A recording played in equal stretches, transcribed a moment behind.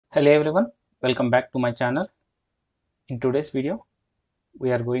Hello everyone, welcome back to my channel. In today's video, we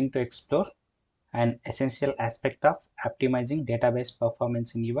are going to explore an essential aspect of optimizing database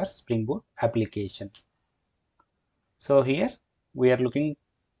performance in your Spring Boot application. So here we are looking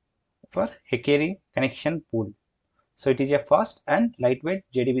for Hikari connection pool. So it is a fast and lightweight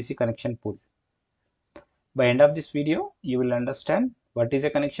JDBC connection pool. By end of this video, you will understand what is a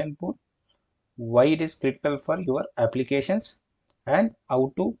connection pool, why it is critical for your applications, and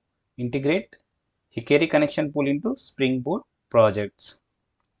how to integrate Hikari connection pool into Spring Boot projects.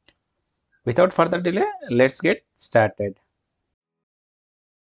 Without further delay, let's get started.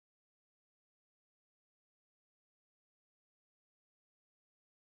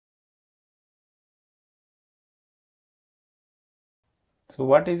 So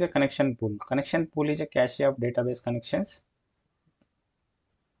what is a connection pool? Connection pool is a cache of database connections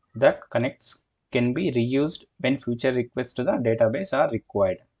that connects can be reused when future requests to the database are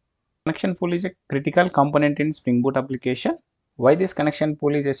required. Connection pool is a critical component in Spring Boot application. Why this connection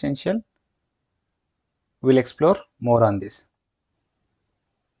pool is essential? We'll explore more on this.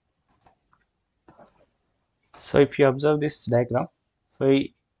 So if you observe this diagram, so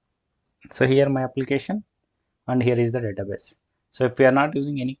here my application and here is the database. So if we are not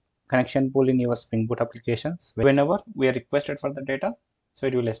using any connection pool in your Spring Boot applications, whenever we are requested for the data, so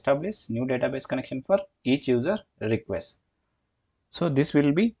it will establish new database connection for each user request. So this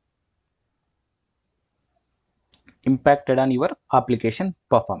will be impacted on your application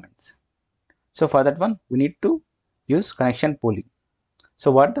performance. So for that one, we need to use connection pooling.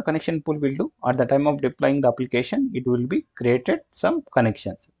 So what the connection pool will do, at the time of deploying the application, it will be created some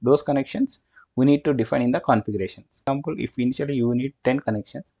connections. Those connections we need to define in the configurations. For example, if initially you need 10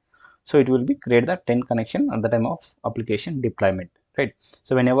 connections, so it will be create the 10 connection at the time of application deployment, right?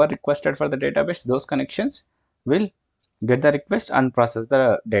 So whenever requested for the database, those connections will get the request and process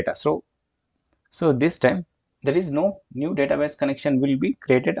the data. So this time there is no new database connection will be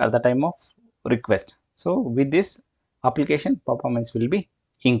created at the time of request. So with this, application performance will be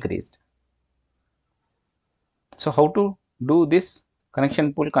increased. So how to do this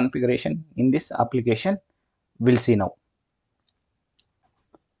connection pool configuration in this application, we'll see now.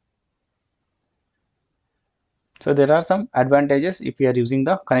 So there are some advantages if you are using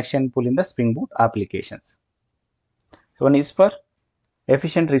the connection pool in the Spring Boot applications. So one is for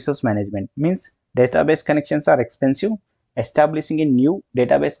efficient resource management, means database connections are expensive. Establishing a new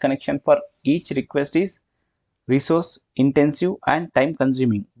database connection for each request is resource intensive and time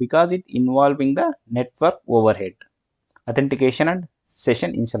consuming because it involving the network overhead, authentication and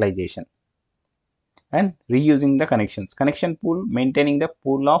session initialization, and reusing the connections. Connection pool maintaining the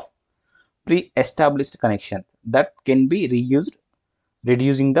pool of pre-established connections that can be reused,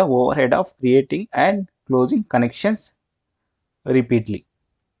 reducing the overhead of creating and closing connections repeatedly.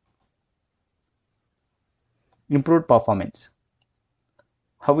 Improved performance.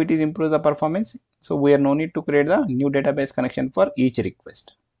 How it is improve the performance? So we are no need to create the new database connection for each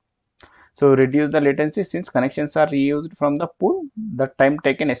request. So reduce the latency, since connections are reused from the pool, the time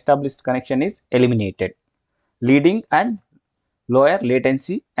taken established connection is eliminated, leading and lower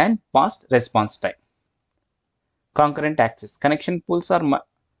latency and fast response time. Concurrent access. Connection pools are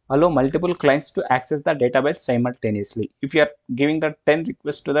allow multiple clients to access the database simultaneously. If you are giving the 10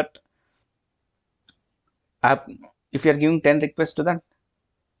 requests to that app, if you are giving 10 requests to that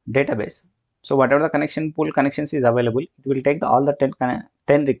database, so whatever the connection pool connections is available, it will take all the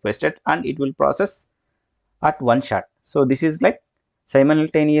 10 requested and it will process at one shot. So this is like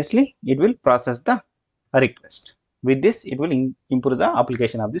simultaneously it will process the request. With this, it will improve the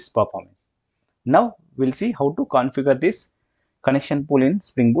application of this performance. Now we'll see how to configure this connection pool in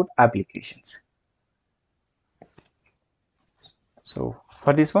Spring Boot applications. So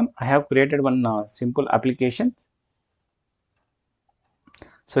for this one, I have created one simple application.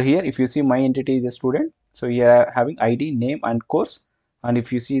 So here, if you see my entity is a student, so you are having ID, name and course. And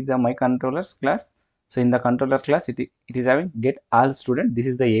if you see the my controllers class, so in the controller class, it is having get all student. This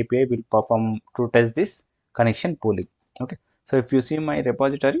is the API will perform to test this connection pooling. Okay. So if you see my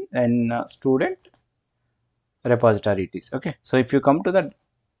repository and student repository it is. Okay. So if you come to the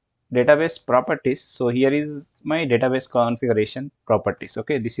database properties, so here is my database configuration properties.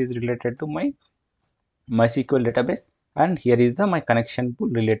 Okay. This is related to my MySQL database, and here is the my connection pool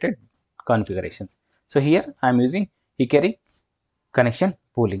related configurations. So here I am using Hikari connection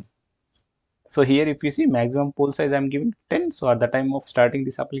pooling. So here if you see maximum pool size I am giving 10. So at the time of starting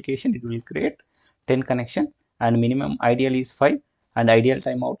this application, it will create 10 connection, and minimum ideal is 5, and ideal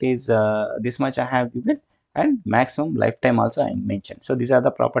timeout is this much I have given, and maximum lifetime also I mentioned. So these are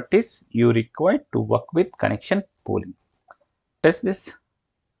the properties you require to work with connection pooling. Test this.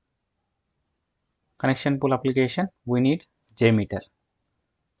 connection pool application, we need JMeter.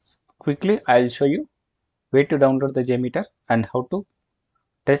 Quickly I'll show you where to download the JMeter and how to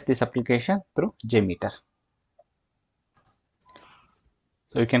test this application through JMeter.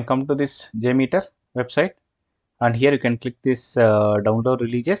 So you can come to this JMeter website, and here you can click this download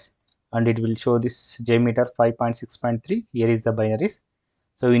releases, and it will show this JMeter 5.6.3. Here is the binaries.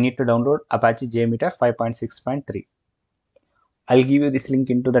 So we need to download Apache JMeter 5.6.3. I'll give you this link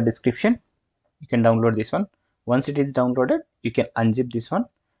into the description. You can download this one. Once it is downloaded, you can unzip this one,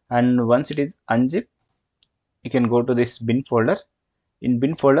 and once it is unzipped, you can go to this bin folder. In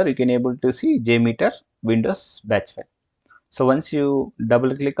bin folder, you can able to see JMeter Windows batch file. So once you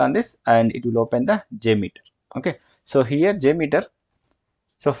double click on this, and it will open the JMeter. Okay, so here JMeter.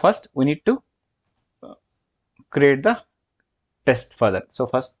 So first we need to create the test for that. So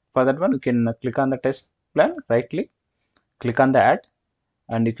first for that one, you can click on the test plan, right click on the add,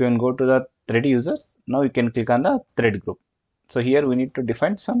 and you can go to the thread users. Now you can click on the thread group. So here we need to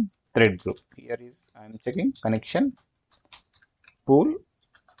define some thread group. Here is I'm checking connection pool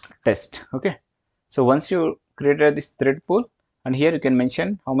test. Okay, so once you created this thread pool, and here you can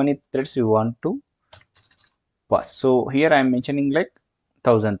mention how many threads you want to pass. So here I am mentioning like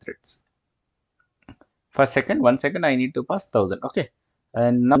 1000 threads. For second, 1 second I need to pass 1000. Okay,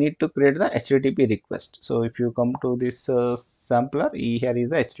 and now I need to create the HTTP request. So if you come to this sampler, here is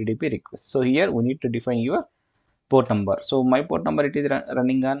the HTTP request. So here we need to define your port number. So my port number, it is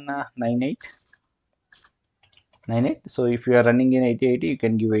running on 9898. So if you are running in 8080, you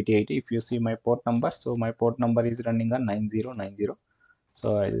can give 8080. If you see my port number, so my port number is running on 9090.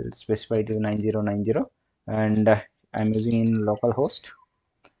 So I'll specify it as 9090, and I'm using in localhost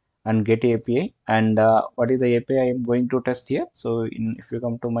and get API. And what is the API I'm going to test here? So if you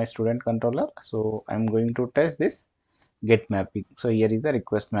come to my student controller, so I'm going to test this get mapping. So here is the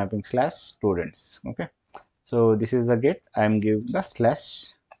request mapping / students. Okay, so this is the get. I'm giving the /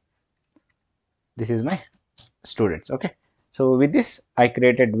 this is my students. Okay, so with this I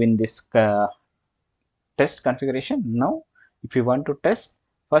created this test configuration. Now if you want to test,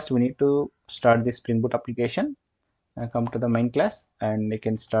 first we need to start the Spring Boot application. Come to the main class, and you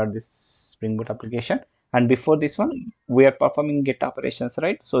can start this Spring Boot application. And before this one, we are performing get operations,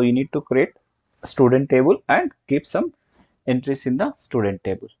 right? So you need to create a student table and keep some entries in the student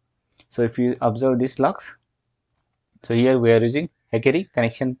table. So if you observe these logs, so here we are using Hikari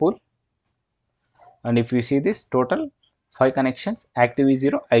connection pool, and if you see this total 5 connections, active is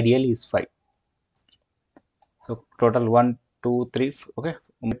 0, ideal is 5. So total 1 2 3. Okay,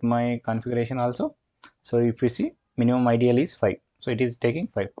 with my configuration also. So if you see, minimum ideal is 5, so it is taking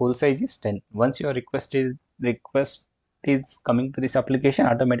 5. Pool size is 10. Once your request is coming to this application,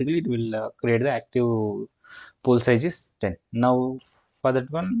 automatically it will create the active pool size is 10. Now for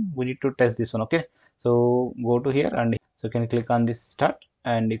that one, we need to test this one. Okay, so go to here, and so you can click on this start,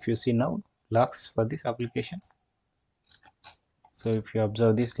 and if you see now logs for this application, so if you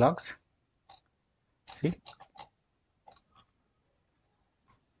observe these logs, see,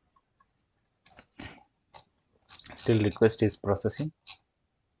 still request is processing.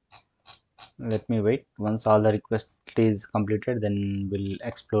 Let me wait. Once all the request is completed, then we'll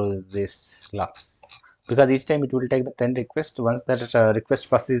explore this logs, because each time it will take the 10 requests. Once that request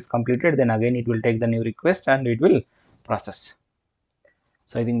process is completed, then again it will take the new request and it will process.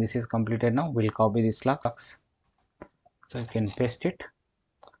 So I think this is completed. Now we'll copy this logs, so you can paste it,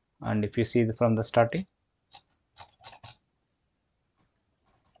 and if you see from the starting,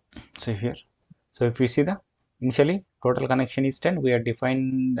 so here, so if you see the initially total connection is 10, we are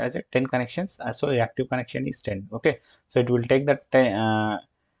defined as a 10 connections, so active connection is 10. Okay, so it will take that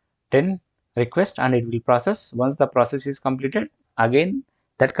 10 request and it will process. Once the process is completed, again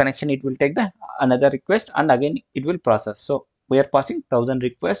that connection, it will take the another request and again it will process. So we are passing 1000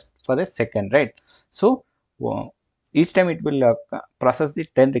 requests for the second, right? So each time it will process the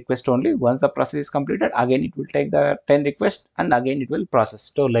 10 request only. Once the process is completed, again it will take the 10 request and again it will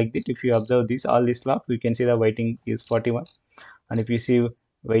process. So like that, if you observe this all these logs, we can see the waiting is 41, and if you see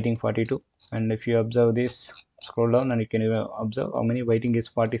waiting 42, and if you observe this, scroll down, and you can even observe how many waiting is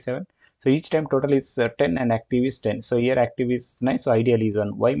 47. So each time total is 10 and active is 10. So here active is 9, so ideal is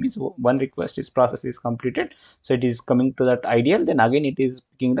 1. Why? Means one request is process is completed, so it is coming to that ideal, then again it is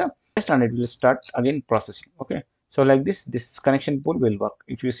picking the test and it will start again processing. Okay, so like this connection pool will work.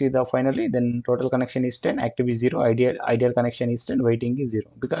 If you see the finally, then total connection is 10, active is 0, ideal connection is 10, waiting is 0,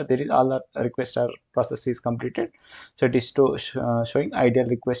 because there is all the requests are process is completed. So it is showing ideal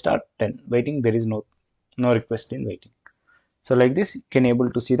request are 10, waiting there is no request in waiting. So like this, you can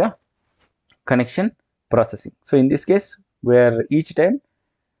able to see the connection processing. So in this case, where each time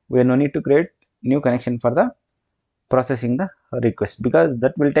we no need to create new connection for the processing the request, because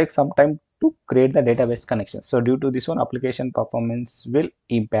that will take some time to create the database connection. So due to this one, application performance will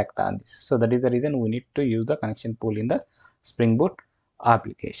impact on this. So that is the reason we need to use the connection pool in the Spring Boot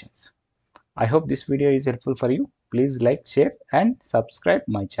applications. I hope this video is helpful for you. Please like, share and subscribe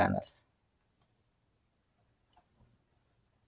my channel.